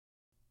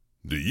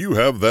Do you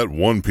have that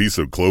one piece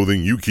of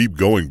clothing you keep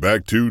going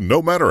back to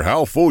no matter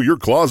how full your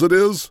closet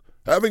is?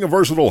 Having a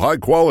versatile,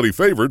 high-quality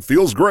favorite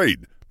feels great,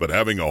 but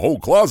having a whole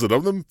closet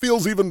of them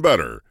feels even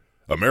better.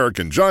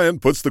 American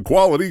Giant puts the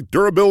quality,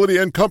 durability,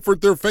 and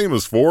comfort they're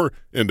famous for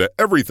into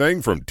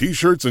everything from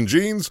t-shirts and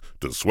jeans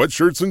to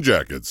sweatshirts and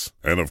jackets.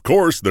 And of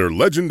course, their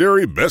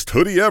legendary best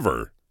hoodie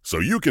ever. So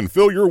you can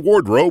fill your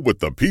wardrobe with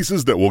the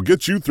pieces that will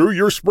get you through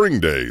your spring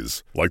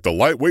days, like the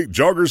lightweight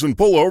joggers and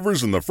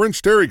pullovers in the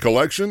French Terry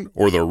collection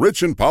or the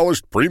rich and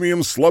polished premium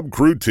Slub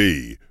Crew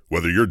tee.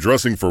 Whether you're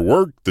dressing for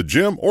work, the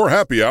gym, or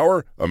happy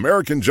hour,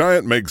 American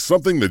Giant makes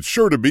something that's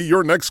sure to be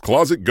your next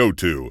closet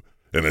go-to.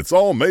 And it's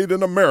all made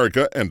in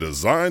America and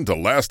designed to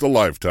last a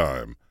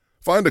lifetime.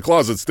 Find a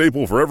closet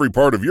staple for every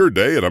part of your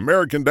day at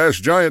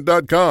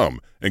American-Giant.com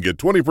and get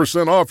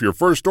 20% off your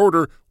first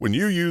order when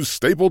you use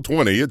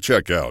Staple20 at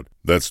checkout.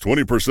 That's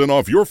 20%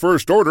 off your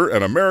first order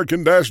at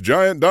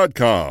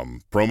American-Giant.com.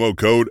 Promo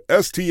code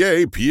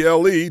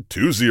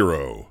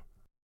STAPLE20.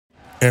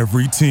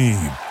 Every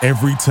team,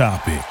 every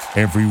topic,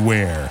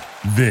 everywhere.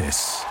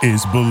 This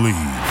is Believe.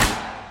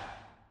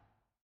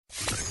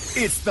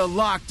 It's the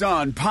Locked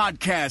On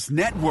Podcast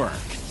Network,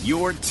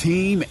 your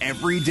team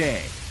every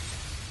day.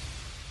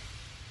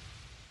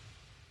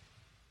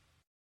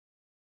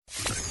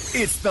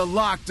 It's the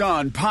Locked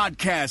On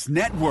Podcast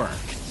Network,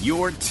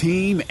 your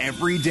team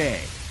every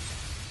day.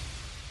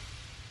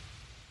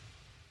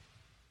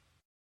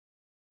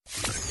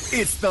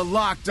 It's the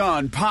Locked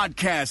On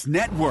Podcast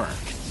Network,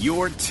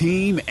 your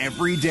team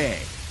every day.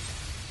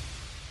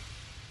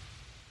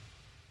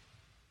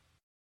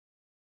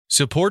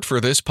 Support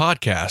for this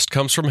podcast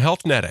comes from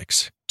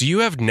Healthnetics. Do you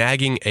have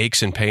nagging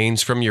aches and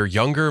pains from your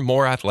younger,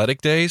 more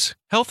athletic days?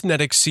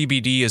 Healthnetics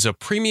CBD is a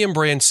premium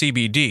brand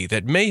CBD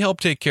that may help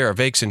take care of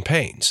aches and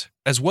pains,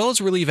 as well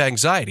as relieve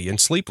anxiety and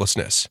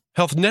sleeplessness.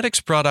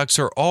 Healthnetics products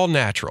are all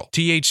natural,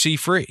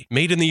 THC-free,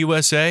 made in the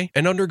USA,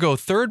 and undergo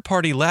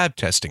third-party lab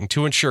testing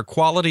to ensure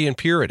quality and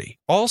purity.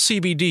 All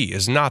CBD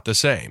is not the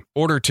same.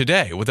 Order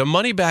today with a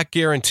money-back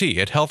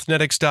guarantee at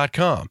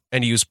healthnetics.com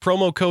and use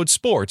promo code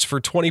SPORTS for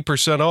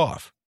 20%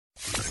 off.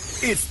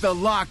 It's the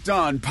Locked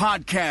On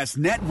Podcast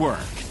Network,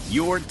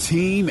 your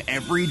team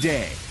every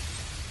day.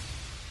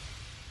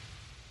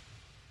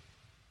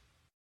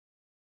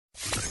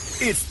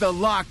 It's the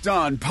Locked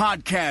On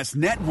Podcast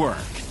Network,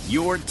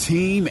 your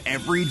team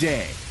every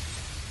day.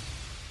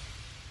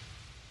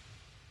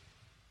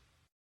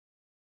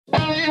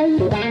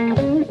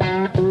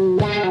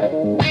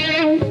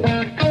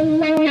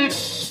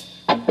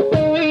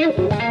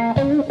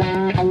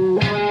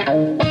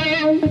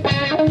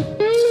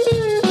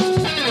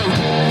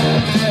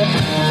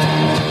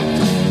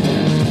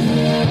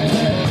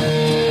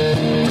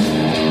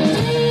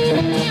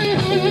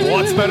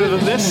 What's better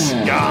than this?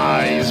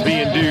 Guys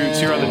being dudes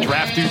here on the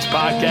Draft Dudes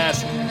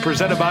podcast,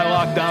 presented by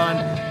Locked On.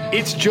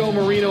 It's Joe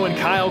Marino and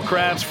Kyle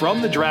Krabs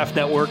from the Draft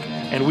Network,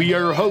 and we are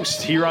your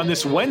hosts here on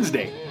this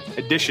Wednesday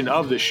edition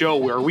of the show,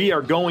 where we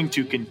are going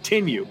to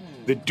continue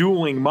the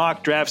Dueling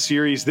mock draft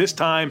series, this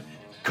time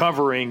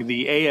covering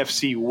the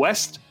AFC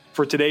West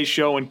for today's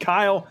show. And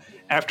Kyle,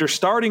 after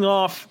starting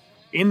off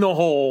in the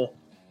hole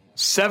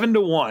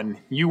 7-1,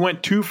 you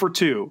went 2 for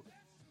 2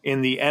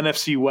 in the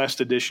NFC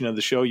West edition of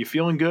the show. You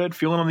feeling good?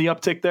 Feeling on the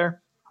uptick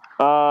there?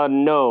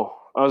 No.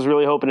 I was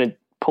really hoping to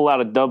pull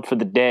out a dub for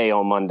the day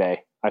on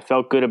Monday. I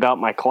felt good about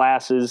my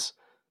classes.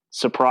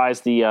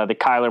 Surprised the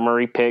Kyler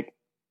Murray pick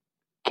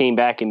came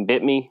back and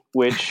bit me,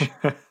 which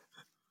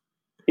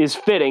is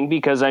fitting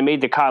because I made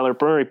the Kyler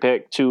Murray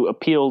pick to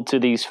appeal to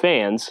these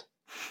fans,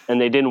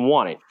 and they didn't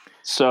want it.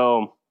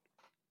 So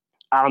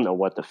I don't know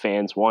what the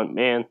fans want,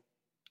 man.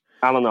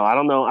 I don't know. I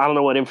don't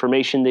know what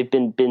information they've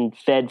been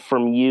fed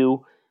from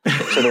you.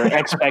 So their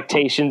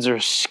expectations are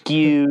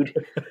skewed.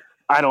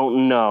 I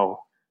don't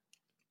know.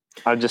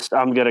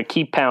 I'm going to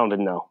keep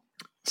pounding though.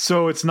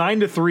 So it's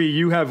 9-3.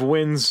 You have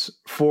wins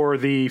for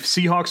the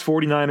Seahawks,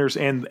 49ers,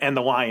 and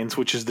the Lions,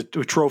 which is the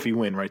trophy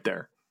win right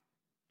there.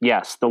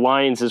 Yes, the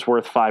Lions is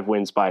worth 5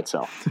 wins by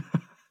itself.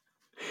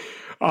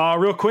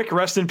 Real quick,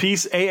 rest in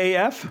peace,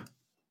 AAF.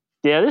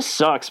 Yeah, this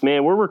sucks,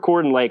 man. We're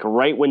recording like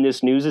right when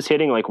this news is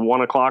hitting, like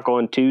 1 o'clock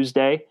on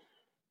Tuesday,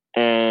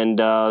 and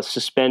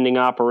suspending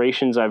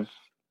operations. I've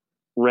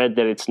read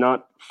that it's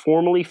not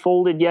formally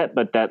folded yet,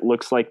 but that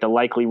looks like the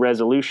likely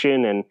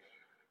resolution. And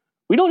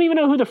we don't even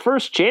know who the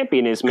first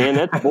champion is, man.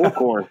 That's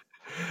bullcorn.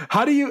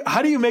 How do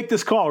you make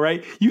this call,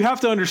 right? You have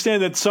to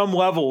understand at some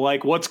level,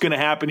 like what's going to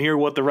happen here,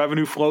 what the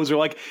revenue flows are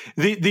like.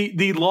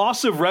 The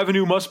loss of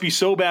revenue must be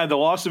so bad. The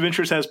loss of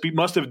interest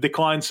must have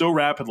declined so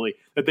rapidly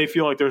that they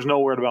feel like there's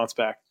nowhere to bounce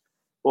back.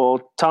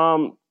 Well,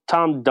 Tom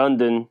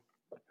Dundon,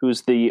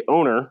 who's the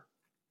owner,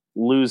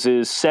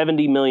 loses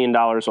 $70 million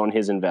on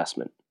his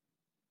investment.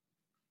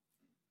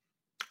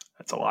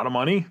 That's a lot of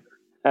money.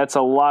 That's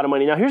a lot of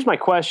money. Now, here's my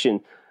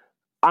question.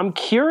 I'm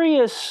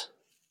curious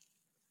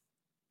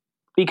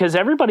because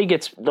everybody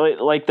gets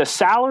like the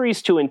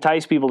salaries to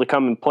entice people to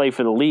come and play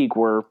for the league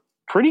were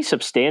pretty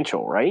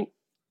substantial, right?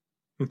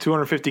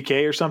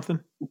 $250K or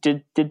something.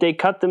 Did they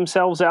cut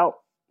themselves out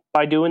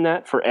by doing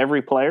that for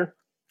every player?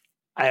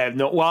 I have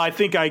no. Well, I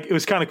think it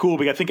was kind of cool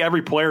because I think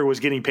every player was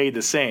getting paid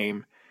the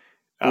same.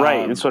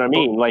 Right, that's what I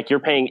mean. Like you're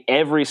paying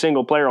every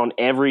single player on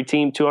every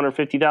team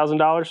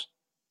 $250,000.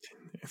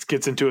 It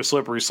gets into a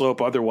slippery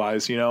slope.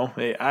 Otherwise, I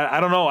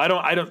don't know.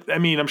 I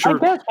mean, I'm sure. I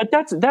guess, but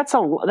that's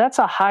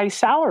a high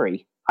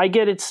salary. I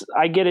get it's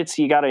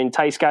you got to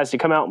entice guys to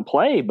come out and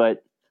play,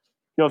 but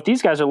if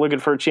these guys are looking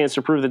for a chance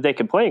to prove that they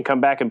can play and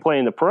come back and play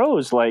in the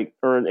pros, or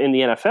in the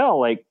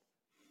NFL,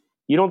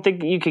 you don't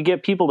think you could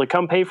get people to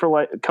come play for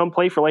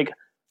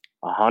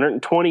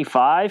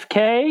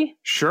 $125K?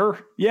 Sure.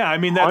 Yeah. I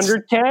mean, that's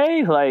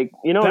 $100K.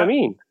 What I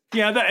mean?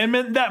 Yeah.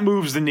 That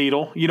moves the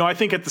needle. I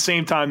think at the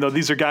same time though,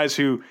 these are guys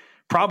who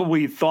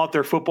probably thought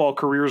their football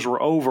careers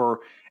were over,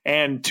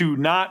 and to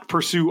not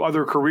pursue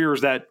other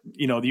careers that,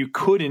 you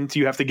couldn't,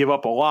 you have to give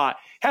up a lot,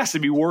 has to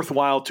be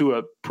worthwhile to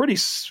a pretty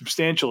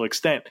substantial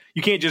extent.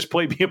 You can't just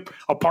be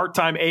a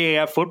part-time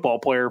AAF football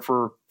player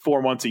for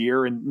 4 months a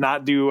year and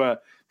not do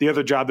the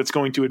other job that's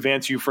going to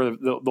advance you for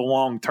the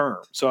long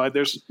term. So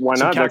there's why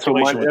not? That's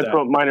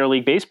what minor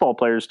league baseball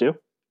players do.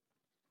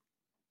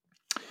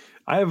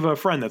 I have a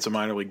friend that's a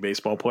minor league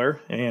baseball player,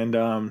 and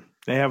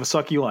they have a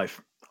sucky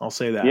life. I'll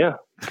say that. Yeah,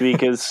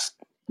 because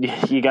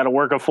you got to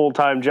work a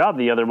full-time job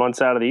the other months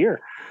out of the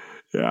year.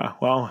 Yeah,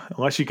 well,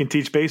 unless you can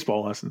teach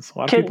baseball lessons. A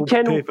lot of people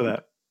pay for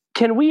that.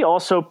 Can we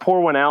also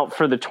pour one out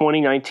for the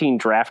 2019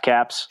 draft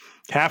caps?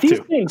 These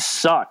things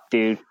suck,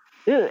 dude.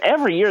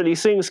 Every year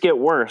these things get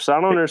worse.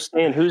 I don't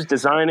understand who's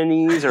designing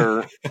these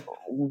or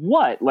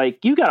what.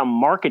 You got to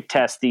market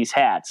test these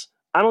hats.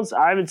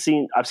 I've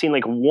seen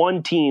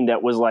one team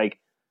that was like,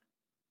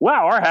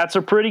 wow, our hats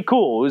are pretty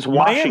cool. It was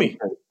Washington.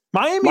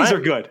 Miami's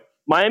are good.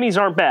 Miami's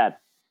aren't bad.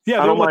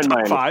 Yeah, they're in the top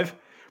Miami. 5.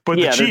 But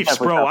the Chiefs,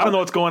 bro, I don't know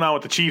what's going on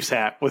with the Chiefs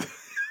hat with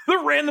the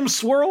random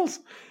swirls.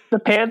 The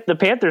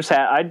Panthers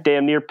hat, I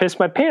damn near pissed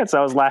my pants.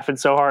 I was laughing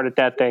so hard at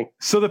that thing.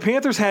 So the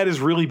Panthers hat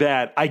is really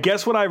bad. I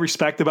guess what I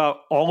respect about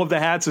all of the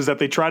hats is that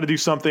they try to do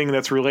something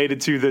that's related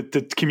to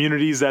the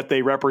communities that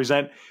they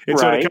represent. And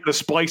so they kind of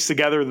splice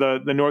together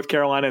the North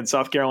Carolina and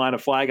South Carolina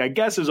flag, I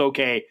guess is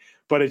okay,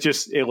 but it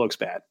looks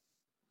bad.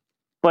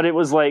 But it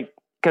was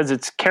because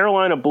it's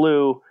Carolina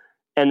blue,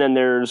 and then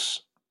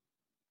there's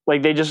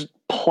they just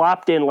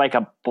plopped in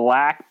a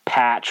black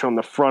patch on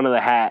the front of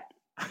the hat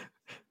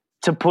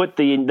to put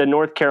the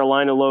North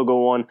Carolina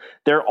logo on.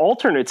 Their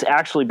alternate's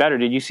actually better.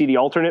 Did you see the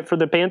alternate for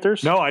the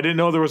Panthers? No, I didn't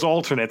know there was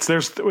alternates.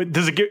 Does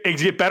it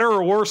get better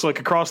or worse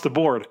across the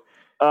board?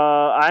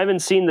 I haven't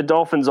seen the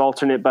Dolphins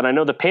alternate, but I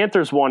know the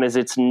Panthers one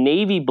it's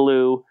navy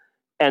blue,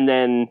 and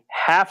then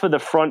half of the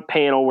front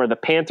panel where the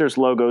Panthers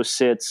logo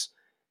sits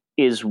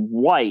is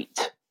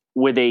white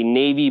with a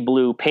navy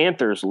blue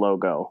Panthers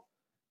logo.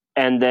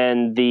 And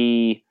then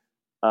the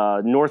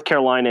North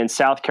Carolina and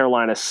South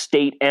Carolina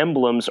state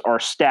emblems are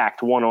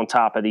stacked one on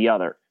top of the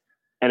other.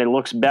 And it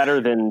looks better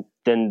than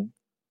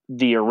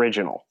the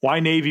original. Why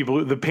navy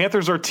blue? The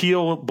Panthers are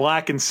teal,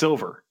 black, and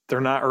silver.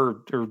 They're not,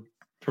 or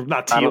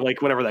not teal,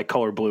 whatever that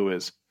color blue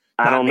is.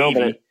 I don't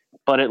know,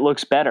 but it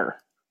looks better.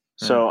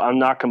 So I'm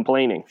not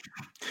complaining.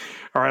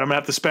 All right, I'm going to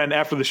have to spend,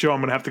 after the show, I'm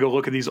going to have to go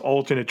look at these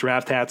alternate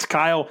draft hats.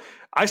 Kyle,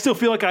 I still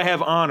feel like I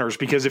have honors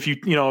because if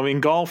in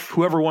golf,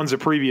 whoever wins a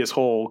previous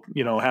hole,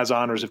 has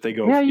honors if they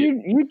go. Yeah,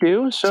 you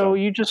do. So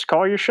you just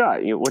call your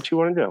shot. What you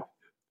want to do?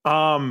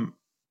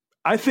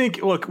 I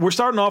think, look, we're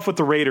starting off with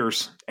the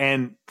Raiders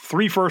and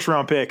 3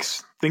 first-round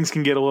picks. Things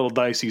can get a little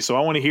dicey. So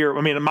I want to hear,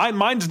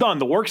 mine's done.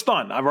 The work's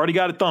done. I've already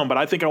got it done, but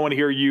I think I want to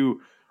hear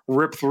you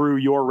rip through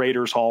your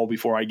Raiders haul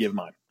before I give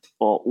mine.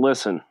 Well,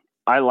 listen,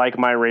 I like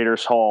my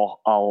Raiders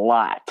haul a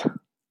lot.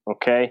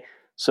 Okay?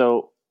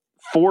 So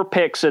 4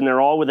 picks, and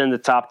they're all within the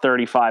top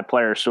 35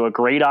 players. So a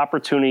great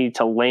opportunity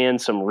to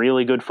land some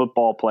really good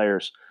football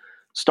players.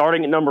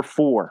 Starting at number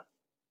 4,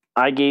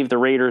 I gave the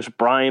Raiders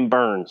Brian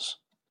Burns.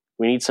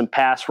 We need some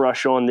pass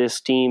rush on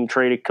this team.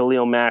 Traded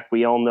Khalil Mack.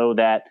 We all know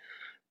that.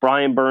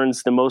 Brian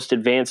Burns, the most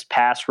advanced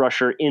pass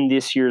rusher in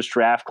this year's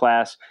draft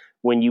class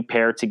when you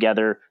pair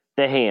together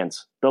the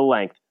hands, the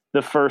length,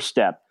 the first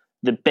step,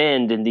 the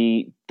bend, and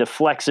the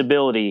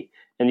flexibility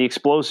and the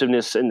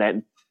explosiveness and that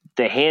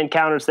the hand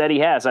counters that he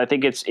has. I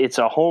think it's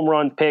a home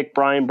run pick.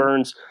 Brian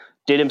Burns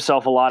did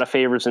himself a lot of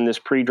favors in this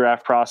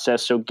pre-draft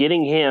process. So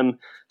getting him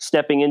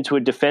stepping into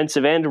a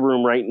defensive end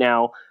room right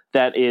now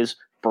that is,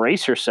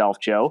 brace yourself,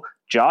 Joe,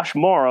 Josh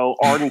Morrow,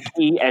 Arden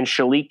Key, and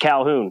Shalik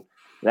Calhoun.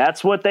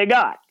 That's what they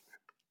got.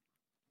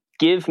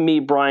 Give me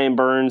Brian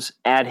Burns,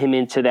 add him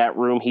into that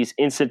room. He's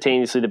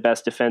instantaneously the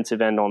best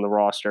defensive end on the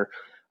roster.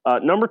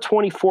 Number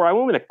 24, I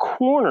went with a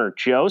corner,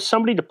 Joe,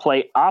 somebody to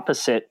play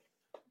opposite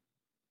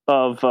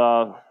of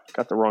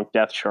got the wrong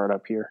depth chart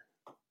up here.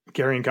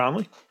 Garyon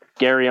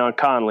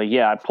Conley.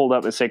 Yeah, I pulled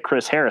up and said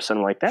Chris Harrison.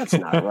 I'm like, that's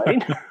not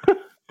right.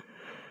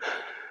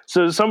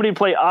 So somebody to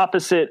play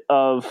opposite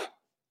of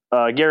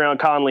Garyon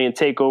Conley and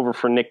take over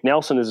for Nick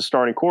Nelson as a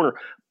starting corner.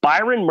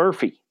 Byron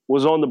Murphy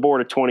was on the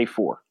board at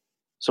 24.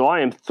 So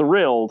I am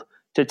thrilled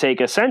to take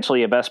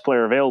essentially a best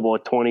player available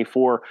at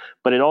 24,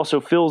 but it also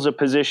fills a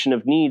position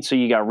of need. So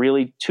you got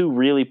 2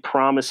 really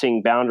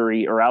promising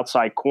boundary or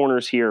outside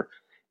corners here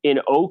in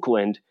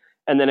Oakland.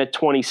 And then at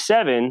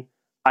 27,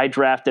 I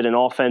drafted an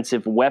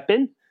offensive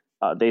weapon.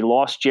 They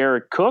lost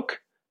Jared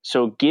Cook,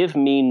 so give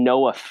me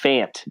Noah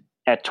Fant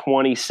at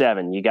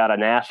 27. You got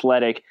an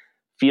athletic,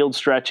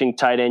 field-stretching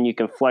tight end. You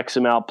can flex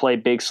him out, play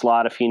big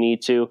slot if you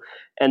need to.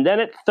 And then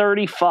at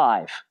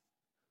 35, I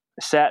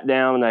sat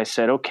down and I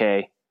said,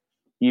 okay,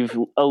 you've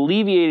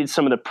alleviated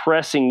some of the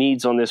pressing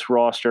needs on this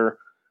roster.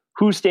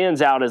 Who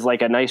stands out as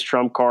like a nice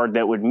trump card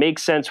that would make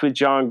sense with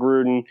John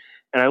Gruden?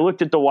 And I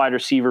looked at the wide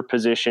receiver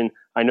position.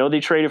 I know they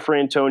traded for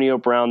Antonio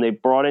Brown. They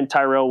brought in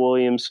Tyrell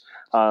Williams.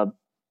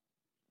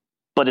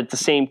 But at the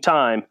same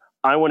time,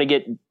 I want to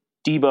get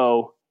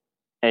Debo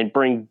and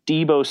bring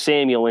Debo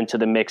Samuel into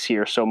the mix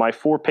here. So my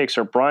 4 picks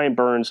are Brian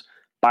Burns,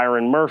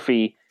 Byron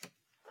Murphy,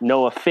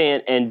 Noah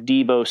Fant, and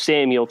Debo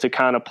Samuel to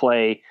kind of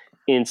play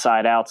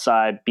inside,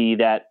 outside, be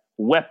that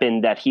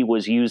weapon that he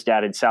was used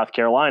at in South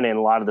Carolina in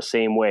a lot of the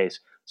same ways.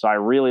 So I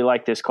really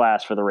like this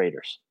class for the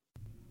Raiders.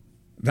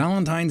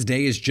 Valentine's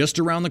Day is just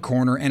around the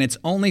corner, and it's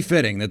only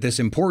fitting that this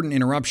important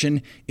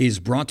interruption is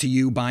brought to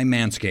you by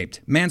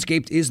Manscaped.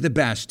 Manscaped is the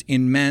best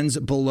in men's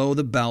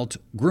below-the-belt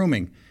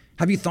grooming.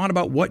 Have you thought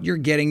about what you're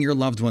getting your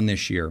loved one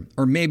this year?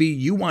 Or maybe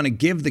you want to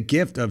give the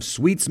gift of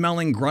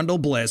sweet-smelling grundle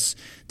bliss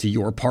to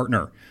your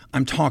partner.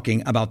 I'm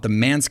talking about the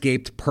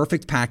Manscaped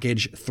Perfect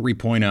Package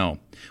 3.0.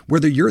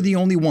 Whether you're the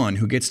only one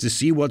who gets to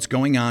see what's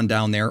going on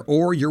down there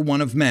or you're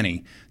one of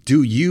many,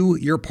 do you,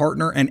 your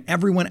partner, and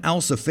everyone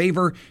else a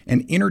favor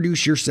and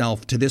introduce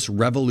yourself to this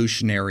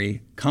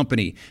revolutionary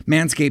company.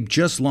 Manscaped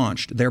just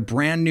launched their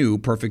brand new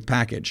Perfect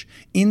Package.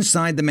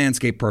 Inside the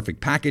Manscaped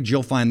Perfect Package,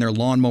 you'll find their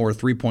Lawnmower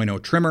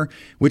 3.0 trimmer,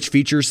 which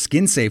features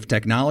skin-safe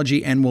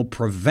technology and will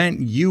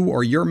prevent you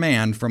or your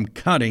man from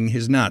cutting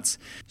his nuts.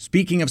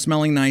 Speaking of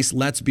smelling nice,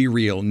 let's be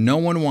real. No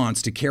one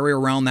wants to carry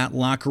around that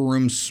locker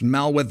room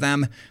smell with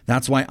them.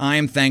 That's why I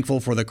am thankful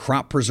for the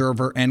Crop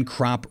Preserver and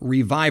Crop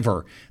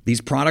Reviver.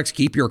 These products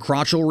keep your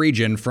crotchal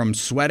region from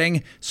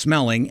sweating,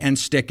 smelling, and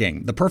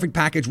sticking. The Perfect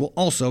Package will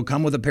also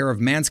come with a pair of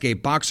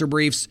Manscaped boxer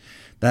briefs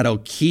that'll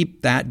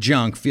keep that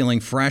junk feeling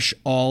fresh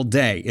all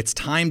day. It's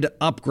time to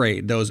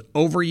upgrade those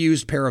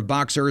overused pair of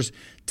boxers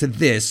to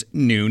this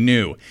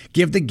new.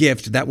 Give the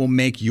gift that will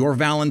make your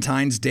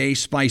Valentine's Day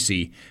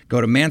spicy.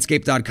 Go to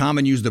manscaped.com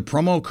and use the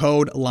promo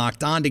code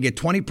LOCKEDON to get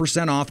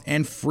 20% off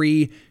and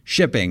free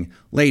shipping.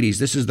 Ladies,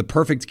 this is the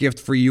perfect gift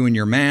for you and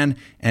your man.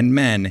 And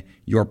men,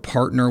 your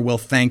partner will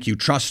thank you.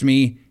 Trust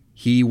me,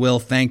 he will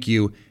thank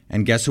you.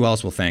 And guess who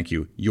else will thank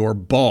you? Your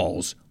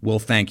balls will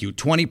thank you.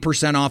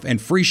 20% off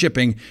and free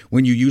shipping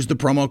when you use the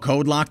promo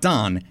code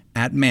LOCKEDON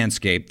at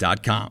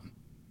manscaped.com.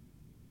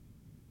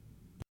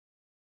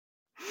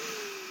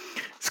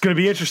 It's going to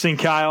be interesting,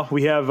 Kyle.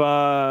 We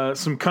have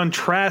some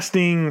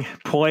contrasting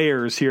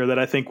players here that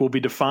I think will be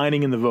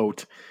defining in the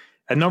vote.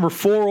 At number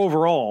 4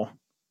 overall,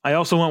 I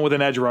also went with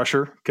an edge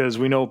rusher because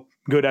we know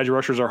good edge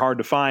rushers are hard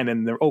to find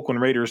and the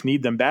Oakland Raiders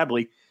need them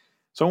badly.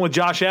 So I went with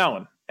Josh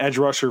Allen, edge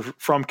rusher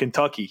from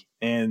Kentucky.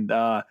 And,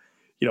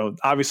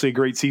 obviously a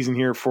great season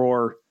here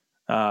for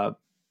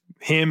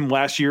him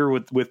last year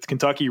with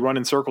Kentucky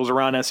running circles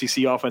around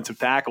SEC offensive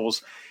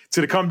tackles. It's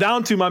going to come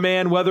down to, my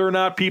man, whether or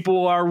not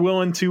people are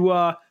willing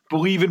to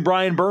believe in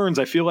Brian Burns.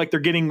 I feel like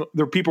there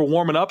are people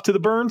warming up to the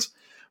Burns,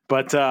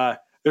 but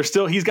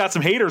he's got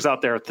some haters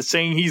out there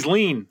saying he's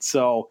lean.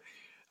 So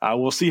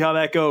we'll see how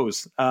that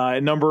goes.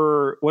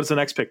 What's the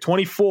next pick?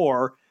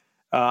 24.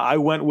 I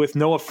went with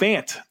Noah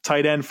Fant,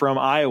 tight end from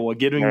Iowa,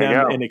 giving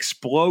them an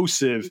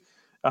explosive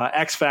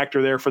X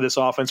factor there for this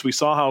offense. We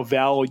saw how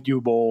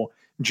valuable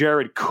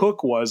Jared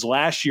Cook was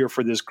last year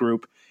for this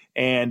group,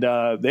 and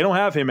they don't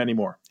have him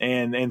anymore.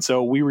 And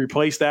so we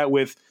replaced that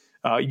with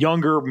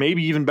younger,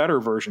 maybe even better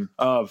version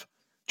of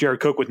Jared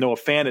Cook with Noah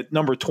Fant. At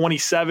number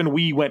 27,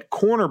 we went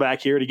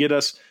cornerback here to get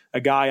us a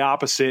guy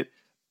opposite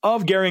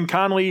of Garyon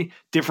Conley.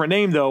 Different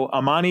name, though,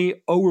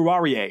 Amani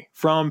Oruwariye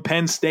from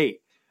Penn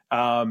State.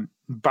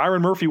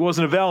 Byron Murphy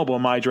wasn't available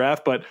in my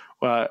draft, but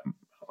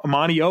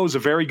Amani O is a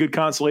very good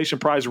consolation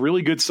prize,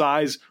 really good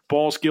size,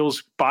 ball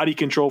skills, body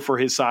control for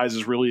his size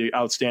is really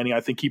outstanding.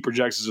 I think he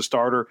projects as a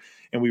starter,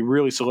 and we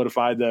really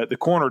solidified the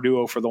corner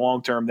duo for the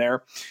long term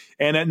there.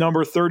 And at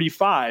number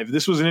 35,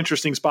 this was an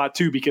interesting spot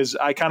too, because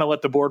I kind of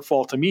let the board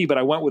fall to me, but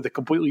I went with a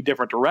completely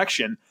different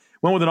direction.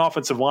 Went with an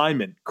offensive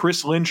lineman,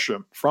 Chris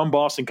Lindstrom from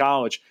Boston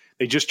College.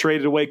 They just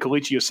traded away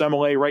Kalichi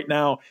Osemele. Right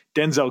now,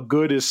 Denzel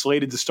Good is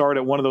slated to start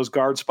at one of those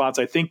guard spots.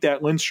 I think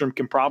that Lindstrom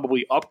can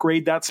probably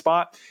upgrade that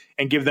spot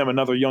and give them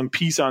another young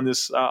piece on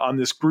this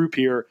group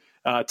here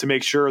to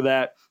make sure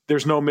that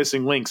there's no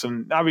missing links.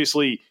 And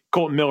obviously,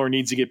 Colton Miller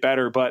needs to get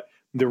better, but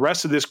the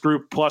rest of this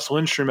group plus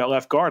Lindstrom at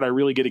left guard, I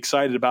really get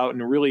excited about,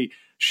 and it really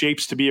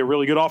shapes to be a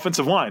really good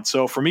offensive line.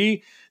 So for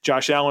me,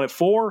 Josh Allen at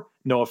 4,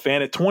 Noah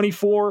Fant at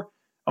 24,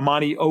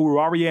 Amani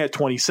Oruwariye at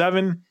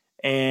 27,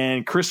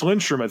 and Chris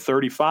Lindstrom at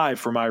 35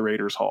 for my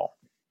Raiders haul.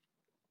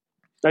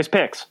 Nice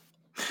picks.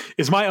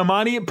 Is my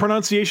Amani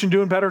pronunciation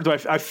doing better?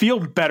 I feel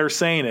better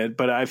saying it,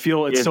 but I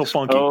feel it's still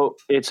funky.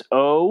 It's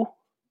O-U-R-E-A.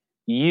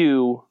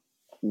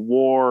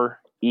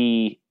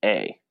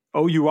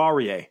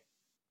 Oruwariye.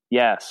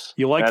 Yes.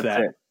 You like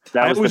that? It.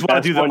 That was the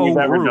best one you've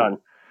ever done.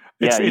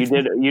 Yeah,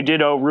 you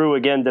did Oru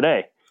again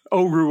today.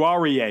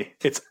 Oruarie.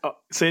 It's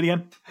say it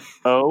again.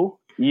 O-U-R-E-A.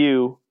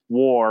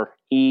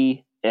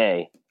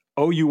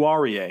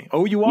 Ouarie.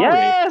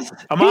 Yes!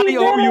 Amani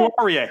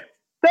Ouarie.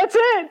 That's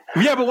it.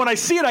 Yeah, but when I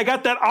see it, I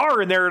got that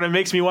R in there, and it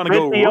makes me want to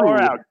go. Get the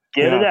R out.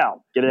 Get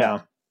it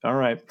out. All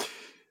right.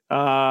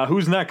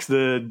 Who's next?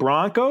 The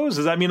Broncos?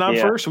 Does that mean I'm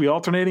first? Are we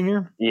alternating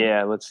here?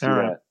 Yeah, let's do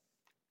that.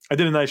 I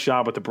did a nice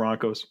job with the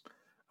Broncos.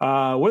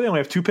 What do they only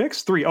have 2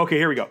 picks? 3. Okay,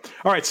 here we go.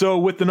 All right, so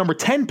with the number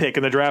 10 pick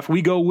in the draft,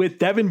 we go with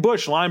Devin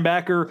Bush,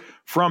 linebacker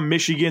from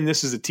Michigan.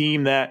 This is a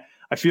team that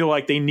I feel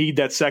like they need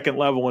that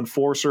second-level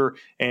enforcer,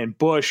 and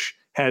Bush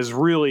has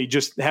really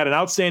just had an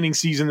outstanding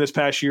season this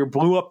past year,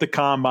 blew up the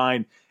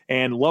combine,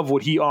 and love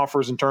what he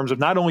offers in terms of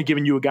not only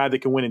giving you a guy that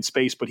can win in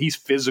space, but he's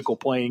physical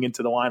playing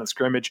into the line of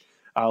scrimmage.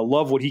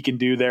 Love what he can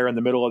do there in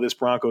the middle of this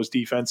Broncos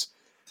defense.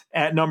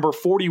 At number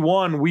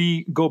 41,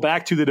 we go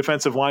back to the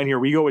defensive line here.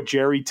 We go with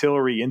Jerry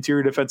Tillery,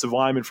 interior defensive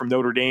lineman from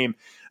Notre Dame.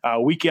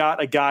 We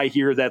got a guy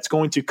here that's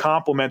going to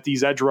complement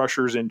these edge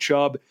rushers in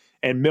Chubb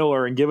and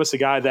Miller and give us a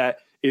guy that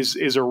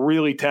is a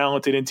really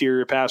talented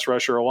interior pass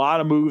rusher. A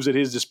lot of moves at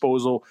his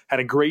disposal. Had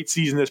a great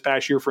season this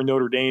past year for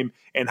Notre Dame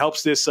and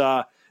helps this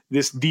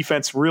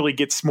defense really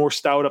gets more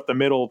stout up the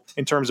middle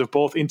in terms of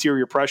both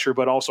interior pressure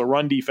but also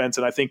run defense.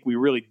 And I think we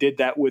really did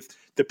that with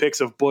the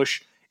picks of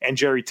Bush and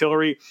Jerry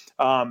Tillery.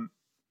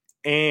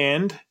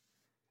 And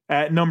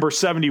at number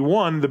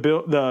 71,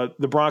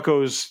 the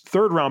Broncos'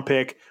 third-round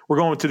pick, we're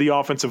going to the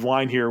offensive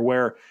line here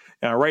where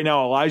right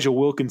now Elijah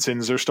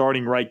Wilkinson's their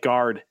starting right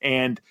guard.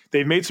 And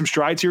they've made some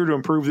strides here to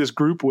improve this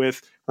group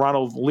with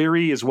Ronald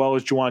Leary as well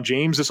as Juwan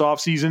James this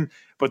offseason.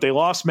 But they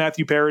lost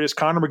Matthew Paradis.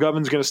 Connor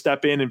McGovern's going to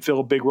step in and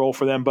fill a big role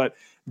for them. But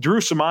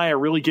Drew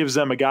Samaya really gives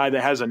them a guy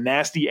that has a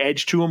nasty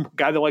edge to him, a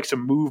guy that likes to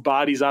move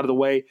bodies out of the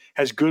way,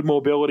 has good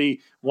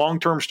mobility,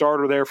 long-term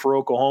starter there for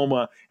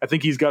Oklahoma. I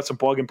think he's got some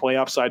plug-and-play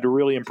upside to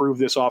really improve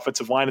this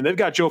offensive line. And they've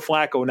got Joe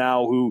Flacco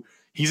now who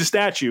he's a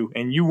statue,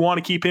 and you want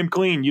to keep him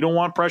clean. You don't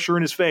want pressure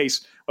in his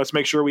face. Let's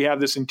make sure we have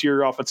this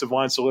interior offensive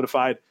line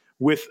solidified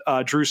with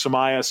Drew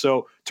Samaya.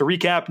 So to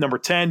recap, number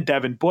 10,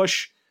 Devin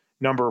Bush.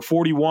 Number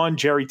 41,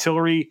 Jerry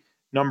Tillery.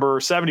 Number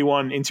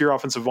 71, interior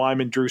offensive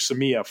lineman Drew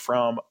Samia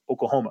from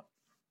Oklahoma.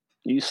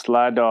 You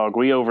sly dog.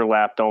 We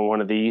overlapped on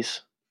one of these.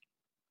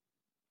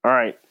 All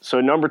right. So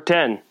number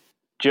 10,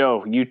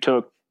 Joe, you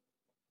took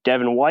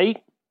Devin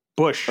White?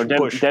 Bush.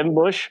 Devin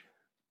Bush?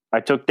 I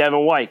took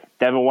Devin White.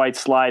 Devin White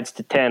slides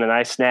to 10, and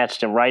I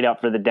snatched him right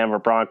up for the Denver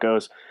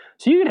Broncos.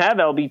 So you can have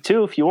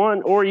LB2 if you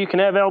want, or you can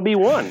have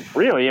LB1.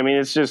 Really, I mean,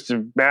 it's just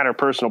a matter of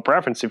personal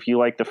preference if you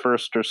like the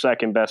first or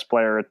second best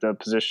player at the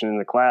position in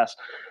the class.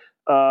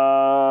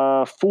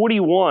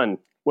 41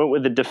 went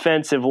with the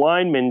defensive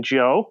lineman,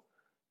 Joe.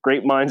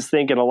 Great minds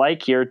thinking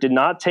alike here. Did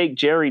not take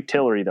Jerry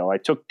Tillery, though. I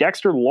took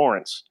Dexter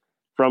Lawrence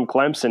from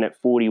Clemson at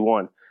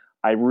 41.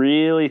 I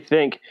really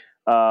think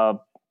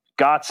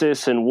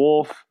Gotsis and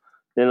Wolf,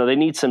 they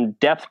need some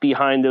depth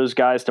behind those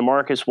guys.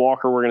 DeMarcus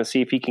Walker, we're going to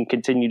see if he can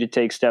continue to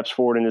take steps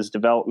forward in his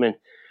development.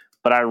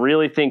 But I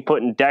really think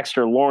putting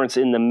Dexter Lawrence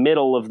in the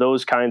middle of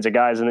those kinds of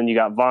guys, and then you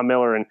got Von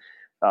Miller and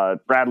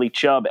Bradley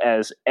Chubb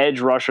as edge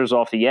rushers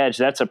off the edge,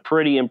 that's a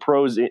pretty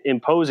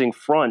imposing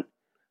front.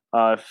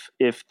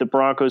 If the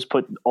Broncos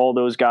put all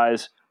those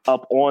guys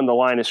up on the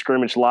line of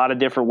scrimmage, a lot of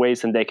different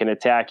ways that they can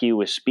attack you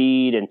with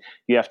speed, and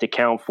you have to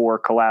count for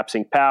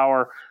collapsing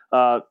power.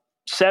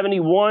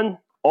 71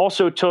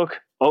 also took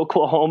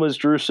Oklahoma's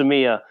Drew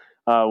Samia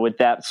with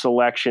that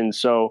selection.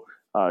 So,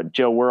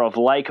 Joe, we're of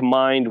like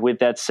mind with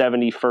that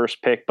 71st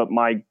pick, but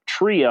my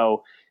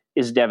trio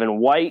is Devin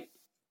White,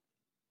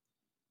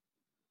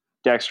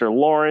 Dexter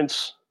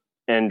Lawrence,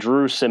 and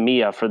Drew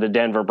Samia for the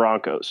Denver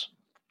Broncos.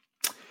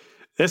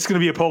 That's going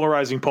to be a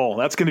polarizing poll.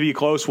 That's going to be a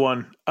close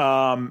one.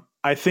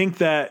 I think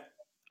that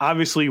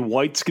obviously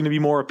White's going to be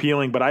more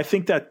appealing, but I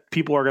think that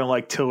people are going to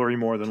like Tillery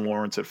more than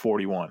Lawrence at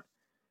 41.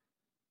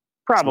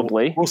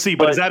 Probably. So we'll see.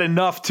 But is that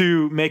enough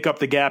to make up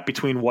the gap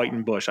between White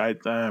and Bush?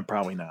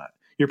 Probably not.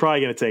 You're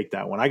probably going to take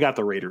that one. I got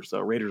the Raiders, though.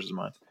 Raiders is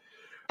mine.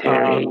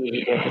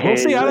 We'll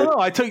see. I don't know.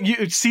 I took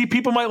you. See,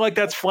 people might like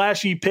that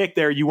flashy pick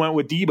there. You went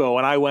with Debo,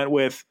 and I went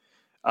with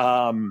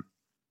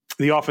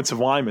the offensive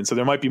lineman. So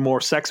there might be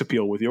more sex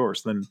appeal with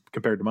yours than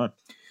compared to mine.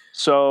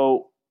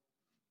 So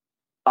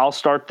I'll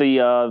start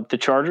the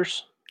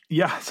Chargers.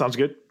 Yeah, sounds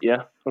good.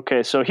 Yeah.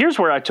 Okay. So here's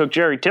where I took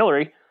Jerry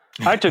Tillery.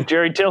 I took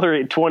Jerry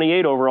Tillery at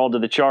 28 overall to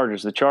the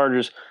Chargers. The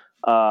Chargers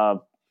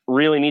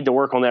really need to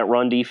work on that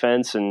run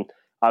defense, and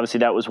obviously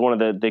that was one of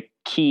the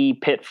key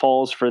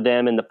pitfalls for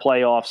them in the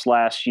playoffs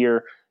last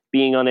year.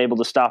 Being unable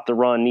to stop the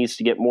run, needs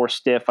to get more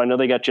stiff. I know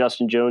they got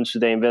Justin Jones, who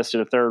they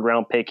invested a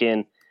third-round pick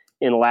in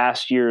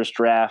last year's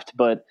draft,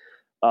 but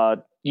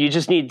you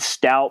just need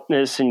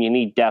stoutness and you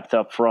need depth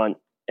up front,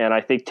 and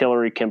I think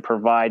Tillery can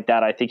provide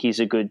that. I think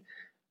he's a good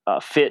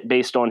fit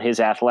based on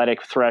his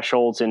athletic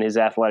thresholds and his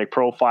athletic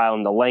profile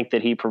and the length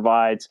that he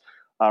provides.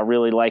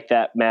 Really like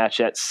that match.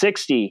 At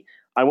 60,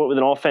 I went with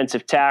an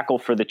offensive tackle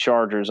for the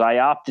Chargers. I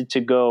opted to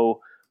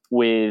go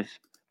with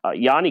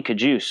Yanni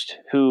Kajust,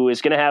 who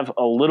is going to have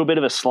a little bit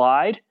of a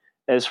slide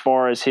as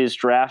far as his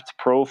draft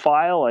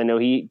profile. I know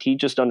he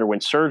just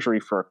underwent surgery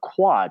for a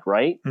quad,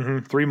 right?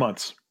 3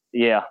 months.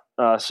 Yeah.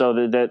 So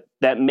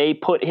that may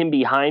put him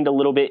behind a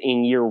little bit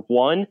in year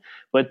one,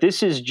 but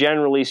this is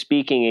generally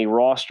speaking a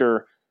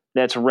roster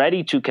that's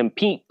ready to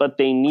compete, but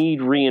they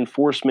need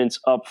reinforcements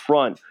up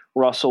front.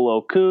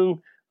 Russell Okung,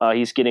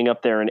 he's getting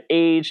up there in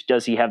age.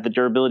 Does he have the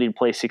durability to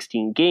play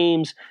 16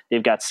 games?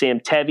 They've got Sam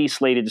Tevi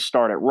slated to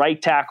start at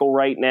right tackle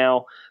right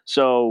now.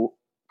 So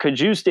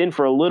Kajust in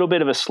for a little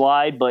bit of a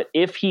slide, but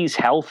if he's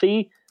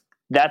healthy,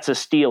 that's a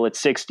steal at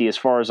 60 as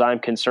far as I'm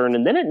concerned.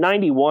 And then at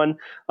 91,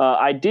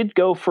 I did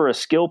go for a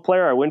skill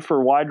player. I went for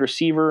a wide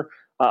receiver.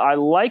 I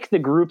like the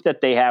group that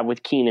they have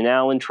with Keenan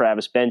Allen,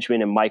 Travis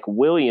Benjamin, and Mike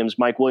Williams.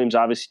 Mike Williams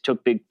obviously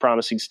took big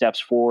promising steps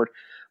forward,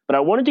 but I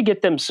wanted to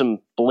get them some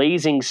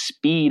blazing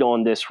speed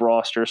on this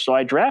roster. So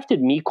I drafted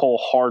Mecole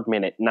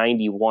Hardman at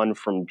 91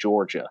 from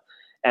Georgia.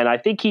 And I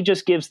think he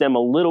just gives them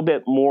a little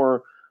bit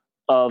more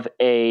of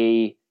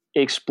a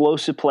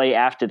explosive play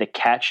after the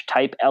catch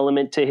type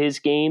element to his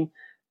game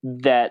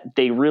that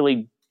they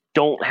really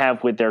don't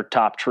have with their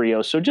top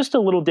trio. So just a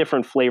little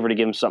different flavor to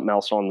give him something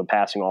else on the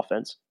passing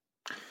offense.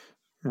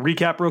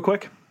 Recap real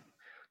quick.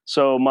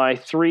 So my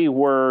three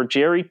were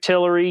Jerry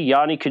Tillery,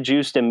 Yanni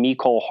Kajust, and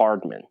Mecole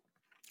Hardman.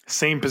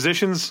 Same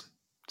positions,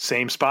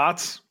 same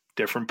spots,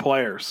 different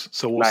players.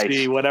 So we'll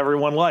see what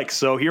everyone likes.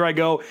 So here I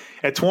go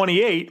at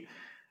 28.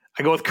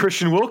 I go with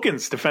Christian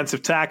Wilkins,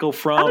 defensive tackle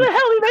from... How the hell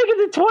did he make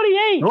it to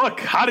 28? Look,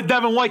 how did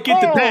Devin White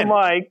get to 10? Oh,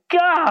 my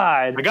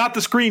God. I got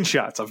the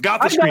screenshots. I've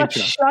got the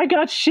screenshots. I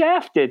got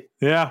shafted.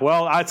 Yeah,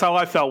 well, that's how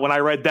I felt when I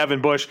read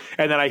Devin Bush,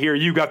 and then I hear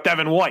you got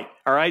Devin White.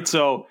 All right,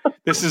 so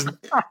this is...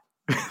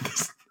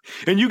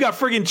 and you got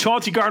friggin'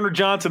 Chauncey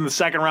Gardner-Johnson in the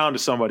second round to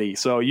somebody.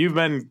 So you've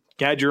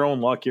had your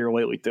own luck here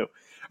lately, too.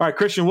 All right,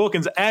 Christian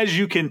Wilkins, as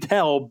you can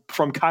tell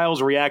from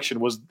Kyle's reaction,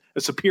 was a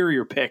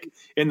superior pick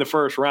in the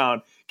first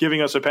round, giving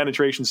us a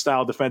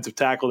penetration-style defensive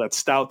tackle that's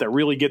stout, that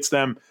really gets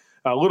them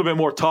a little bit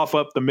more tough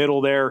up the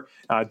middle there.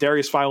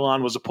 Darius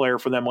Philon was a player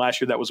for them last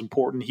year that was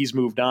important. He's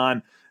moved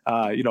on.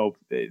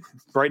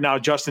 Right now,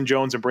 Justin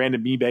Jones and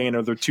Brandon Meebane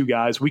are their two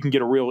guys. We can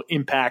get a real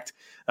impact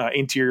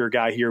interior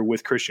guy here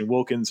with Christian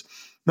Wilkins.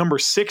 Number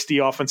 60,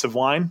 offensive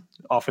line,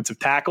 offensive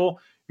tackle.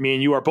 Me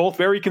and you are both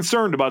very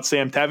concerned about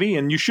Sam Tevi,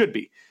 and you should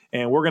be.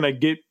 And we're going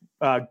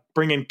to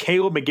bring in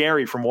Caleb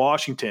McGarry from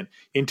Washington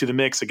into the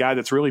mix, a guy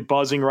that's really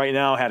buzzing right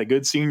now, had a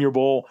good Senior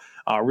Bowl,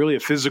 really a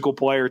physical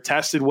player,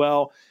 tested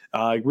well,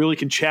 really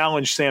can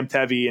challenge Sam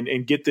Tevi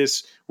and get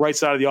this right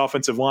side of the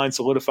offensive line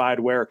solidified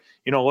where,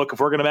 look,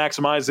 if we're going to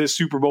maximize this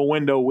Super Bowl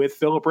window with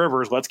Phillip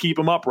Rivers, let's keep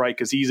him upright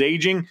because he's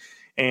aging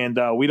and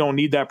we don't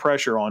need that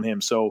pressure on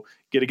him. So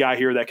get a guy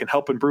here that can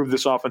help improve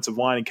this offensive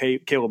line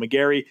and Caleb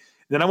McGarry.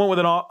 Then I went with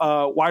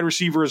a wide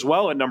receiver as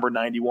well at number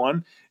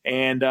 91.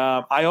 And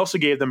I also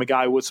gave them a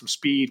guy with some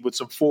speed, with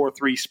some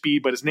 4.3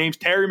 speed, but his name's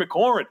Terry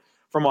McLaurin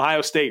from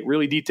Ohio State.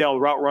 Really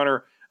detailed route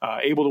runner,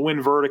 able to win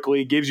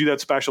vertically, gives you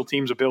that special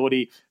teams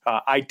ability,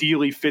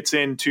 ideally fits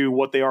into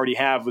what they already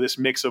have with this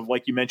mix of,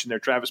 like you mentioned there,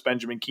 Travis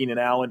Benjamin, Keenan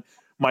Allen,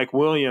 Mike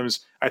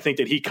Williams. I think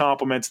that he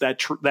complements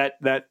that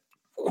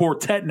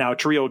quartet now,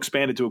 trio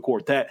expanded to a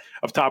quartet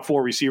of top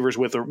four receivers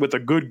with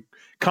a good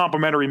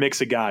complementary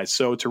mix of guys.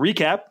 So to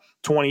recap,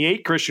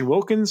 28, Christian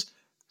Wilkins,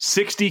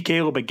 60,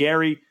 Caleb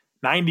McGarry,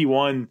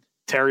 91,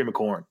 Terry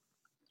McLaurin.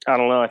 I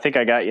don't know. I think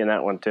I got you in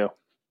that one too.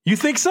 You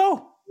think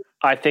so?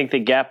 I think the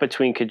gap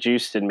between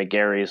Kajust and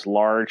McGarry is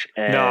large.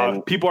 And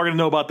no, people are going to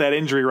know about that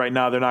injury right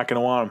now. They're not going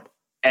to want him.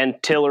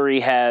 And Tillery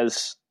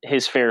has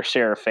his fair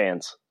share of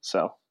fans.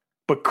 So,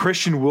 but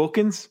Christian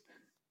Wilkins?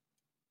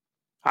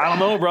 I don't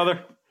know,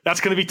 brother.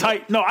 That's going to be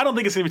tight. No, I don't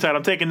think it's going to be tight.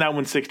 I'm taking that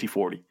one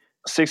 60-40.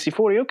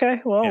 60-40, okay.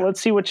 Well, yeah.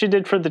 Let's see what you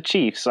did for the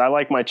Chiefs. I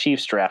like my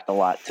Chiefs draft a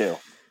lot, too.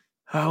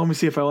 Let me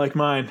see if I like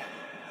mine.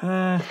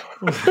 Not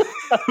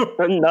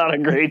a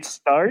great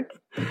start.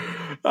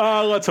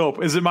 Let's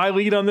hope. Is it my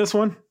lead on this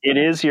one? It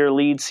is your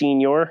lead,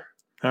 senior.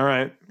 All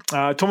right.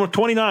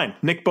 29,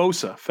 Nick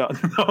Bosa.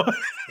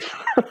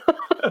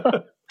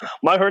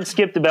 My heart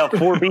skipped about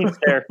 4 beats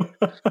there.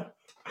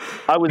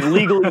 I was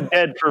legally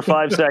dead for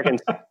 5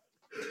 seconds.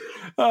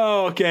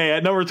 Oh, okay.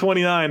 At number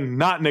 29,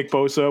 not Nick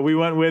Bosa, we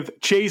went with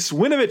Chase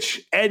Winovich,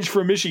 edge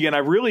from Michigan.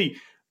 I've really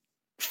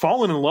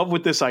fallen in love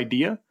with this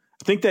idea.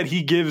 I think that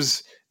he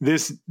gives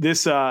this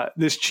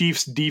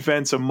Chiefs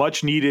defense a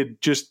much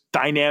needed, just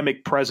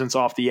dynamic presence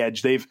off the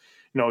edge. They've,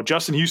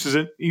 Justin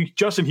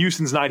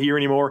Houston's not here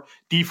anymore.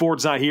 Dee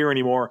Ford's not here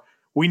anymore.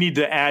 We need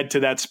to add to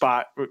that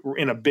spot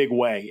in a big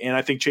way. And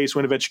I think Chase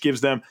Winovich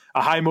gives them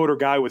a high motor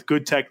guy with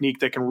good technique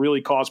that can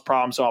really cause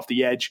problems off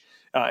the edge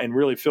and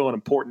really fill an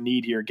important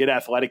need here. Get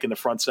athletic in the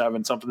front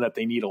seven, something that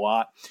they need a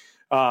lot.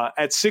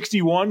 At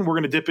 61, we're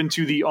going to dip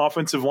into the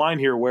offensive line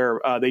here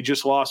where they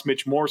just lost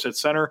Mitch Morse at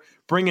center.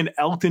 Bring in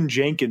Elton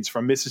Jenkins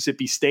from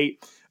Mississippi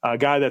State, a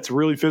guy that's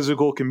really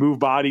physical, can move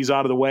bodies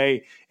out of the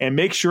way, and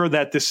make sure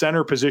that the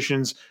center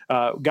positions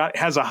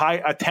has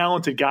a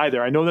talented guy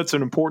there. I know that's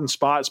an important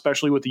spot,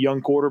 especially with the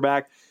young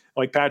quarterback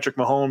like Patrick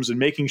Mahomes, and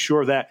making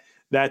sure that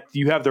that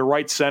you have the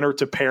right center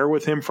to pair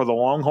with him for the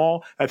long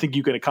haul, I think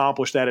you can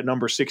accomplish that at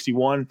number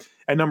 61.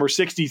 At number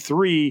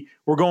 63,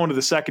 we're going to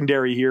the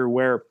secondary here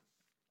where,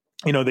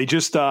 they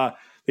just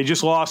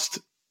lost.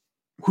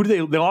 Who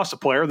do they lost a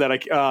player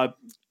that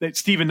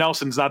Steven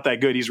Nelson's not that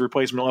good. He's a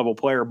replacement level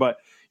player, but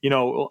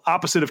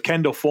opposite of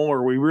Kendall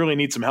Fuller, we really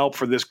need some help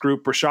for this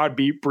group. Rashad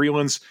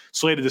Breeland's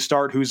slated to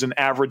start, who's an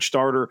average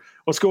starter.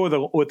 Let's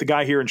go with the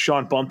guy here in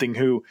Sean Bunting,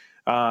 who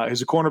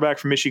is a cornerback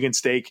from Michigan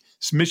State.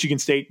 Michigan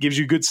State gives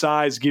you good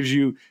size, gives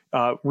you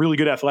really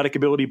good athletic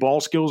ability.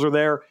 Ball skills are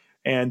there,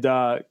 and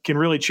can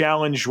really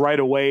challenge right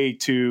away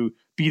to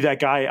be that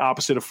guy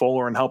opposite of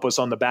Fuller and help us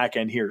on the back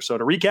end here. So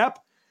to recap,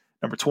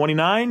 number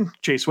 29,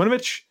 Chase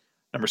Winovich,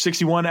 number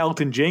 61,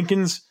 Elton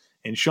Jenkins,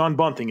 and Sean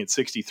Bunting at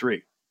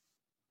 63.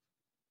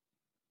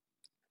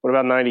 What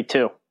about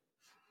 92?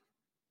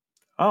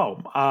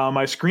 Oh,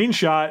 my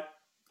screenshot,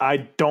 I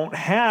don't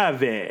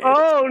have it.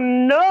 Oh,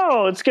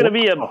 no. It's going to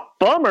be a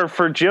bummer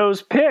for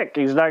Joe's pick.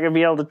 He's not going to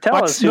be able to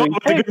tell us who he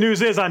picked. The good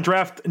news is on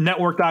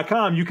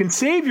draftnetwork.com, you can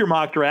save your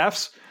mock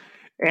drafts.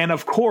 And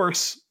of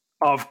course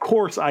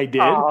I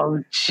did.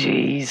 Oh,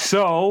 jeez.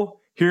 So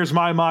here's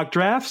my mock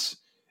drafts.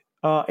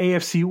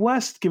 AFC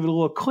West, give it a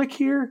little click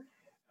here.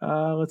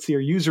 Let's see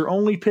our user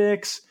only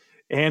picks.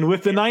 And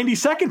with the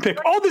 92nd pick,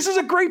 this is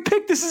a great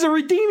pick. This is a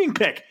redeeming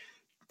pick.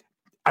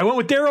 I went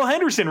with Darrell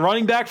Henderson,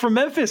 running back from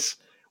Memphis.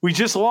 We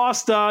just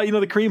lost, the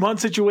Kareem Hunt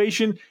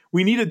situation.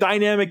 We need a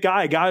dynamic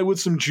guy, a guy with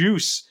some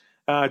juice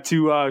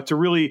to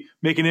really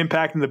make an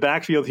impact in the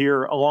backfield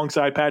here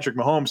alongside Patrick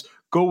Mahomes.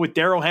 Go with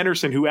Darrell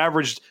Henderson, who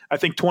averaged, I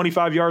think,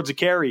 25 yards a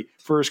carry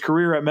for his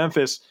career at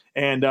Memphis,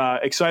 and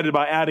excited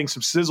about adding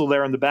some sizzle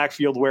there in the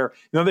backfield where,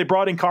 they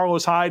brought in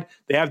Carlos Hyde.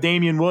 They have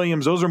Damian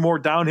Williams. Those are more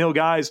downhill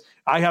guys.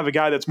 I have a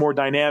guy that's more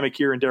dynamic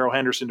here in Darrell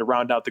Henderson to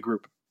round out the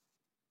group.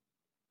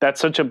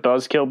 That's such a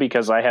buzzkill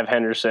because I have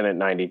Henderson at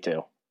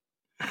 92.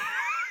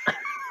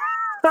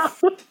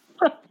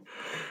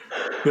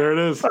 There it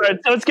is. All right,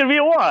 so it's going to be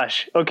a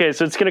wash. Okay,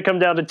 so it's going to come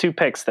down to 2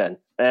 picks then.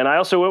 And I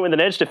also went with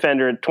an edge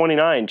defender at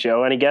 29.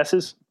 Joe, any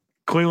guesses?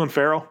 Cleveland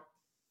Farrell.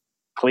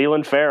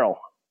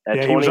 At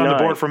 29. He was on the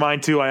board for mine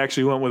too. I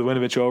actually went with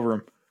Winovich over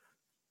him.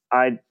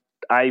 I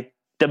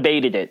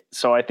debated it.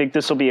 So I think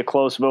this will be a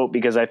close vote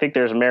because I think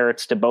there's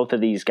merits to both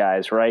of these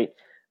guys, right?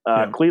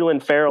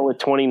 Cleveland Farrell at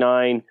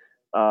 29,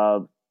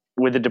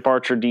 with the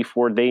departure of Dee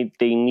Ford, they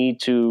need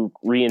to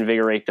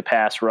reinvigorate the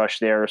pass rush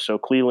there. So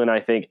Cleveland,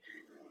 I think,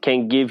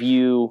 can give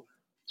you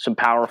some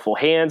powerful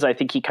hands. I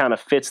think he kind of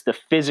fits the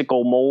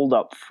physical mold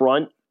up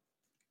front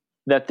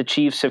that the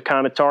Chiefs have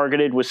kind of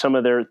targeted with some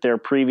of their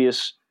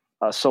previous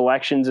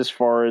selections as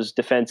far as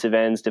defensive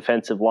ends,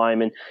 defensive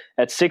linemen.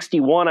 At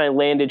 61, I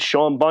landed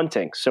Sean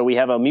Bunting. So we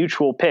have a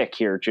mutual pick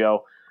here,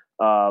 Joe.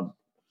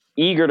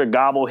 Eager to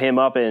gobble him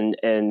up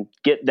and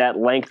get that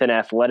length and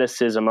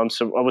athleticism. I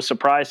was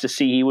surprised to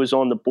see he was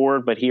on the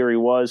board, but here he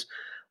was.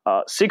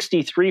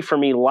 63 for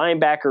me,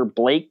 linebacker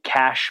Blake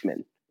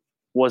Cashman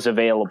was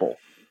available.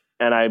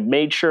 And I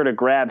made sure to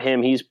grab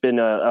him. He's been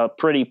a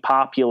pretty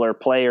popular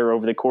player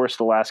over the course of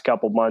the last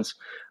couple months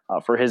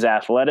for his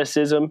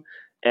athleticism.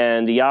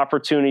 And the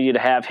opportunity to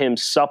have him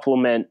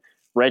supplement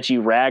Reggie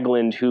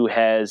Ragland, who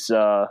has,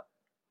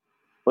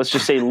 let's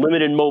just say,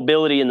 limited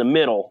mobility in the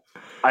middle,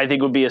 I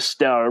think would be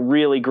a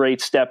really great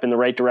step in the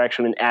right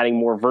direction and adding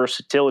more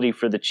versatility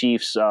for the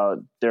Chiefs,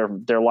 their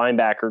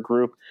linebacker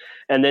group.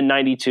 And then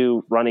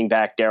 92, running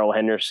back Darrell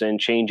Henderson,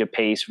 change of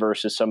pace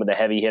versus some of the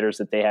heavy hitters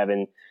that they have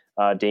in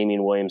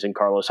Damian Williams and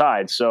Carlos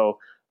Hyde. So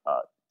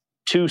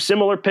 2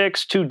 similar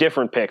picks, 2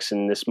 different picks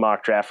in this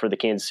mock draft for the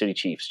Kansas City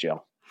Chiefs,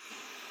 Joe.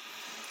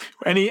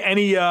 You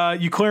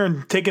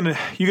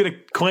gonna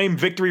claim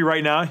victory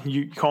right now?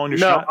 You calling your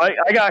shot? No,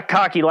 I got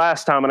cocky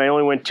last time and I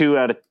only went 2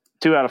 out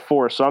of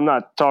 4, so I'm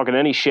not talking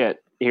any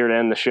shit here to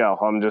end the show.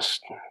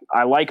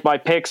 I like my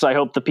picks. I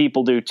hope the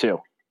people do too.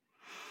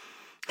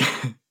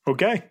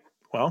 Okay.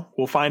 Well,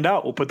 we'll find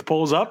out. We'll put the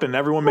polls up and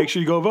everyone make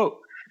sure you go vote.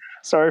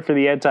 Sorry for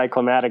the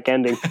anticlimactic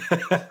ending.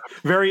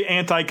 Very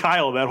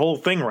anti-Kyle, that whole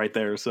thing right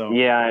there. So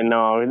yeah, I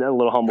know. A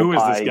little humble Who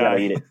pie. Is this guy? You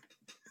gotta eat it.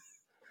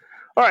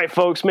 All right,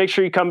 folks, make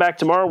sure you come back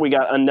tomorrow. We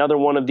got another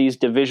one of these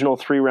divisional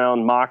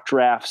 3-round mock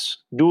drafts,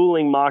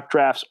 dueling mock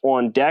drafts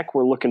on deck.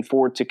 We're looking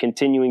forward to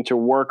continuing to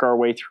work our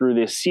way through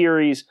this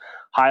series,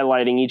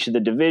 highlighting each of the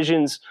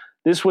divisions.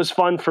 This was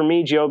fun for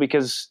me, Joe,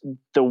 because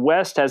the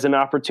West has an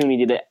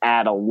opportunity to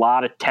add a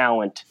lot of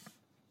talent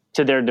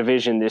to their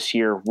division this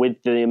year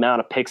with the amount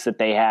of picks that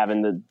they have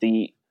and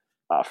the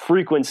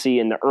frequency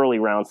in the early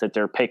rounds that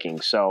they're picking.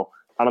 So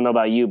I don't know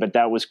about you, but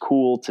that was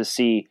cool to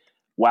see.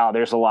 Wow,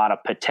 there's a lot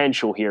of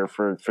potential here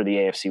for the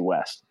AFC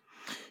West.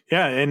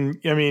 Yeah, and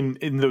I mean,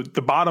 in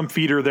the bottom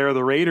feeder there,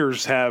 the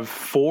Raiders have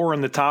 4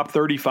 in the top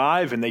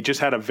 35, and they just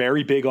had a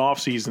very big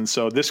offseason.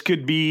 So this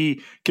could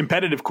be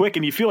competitive quick,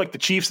 and you feel like the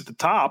Chiefs at the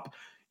top,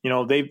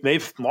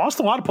 they've lost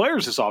a lot of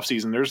players this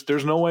offseason.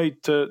 There's no way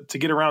to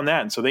get around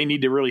that, and so they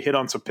need to really hit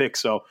on some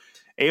picks. So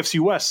AFC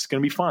West is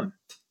going to be fun.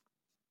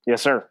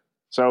 Yes, sir.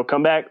 So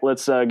come back.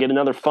 Let's get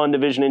another fun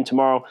division in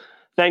tomorrow.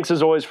 Thanks,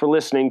 as always, for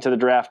listening to the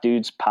Draft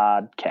Dudes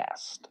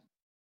podcast.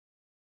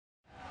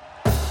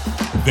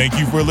 Thank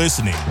you for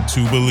listening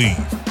to Believe.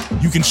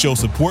 You can show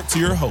support to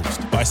your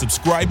host by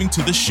subscribing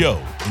to the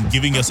show and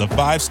giving us a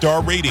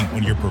 5-star rating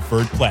on your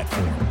preferred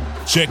platform.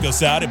 Check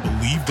us out at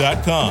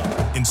Believe.com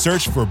and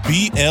search for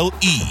BLEAV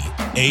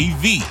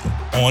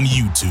on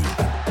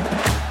YouTube.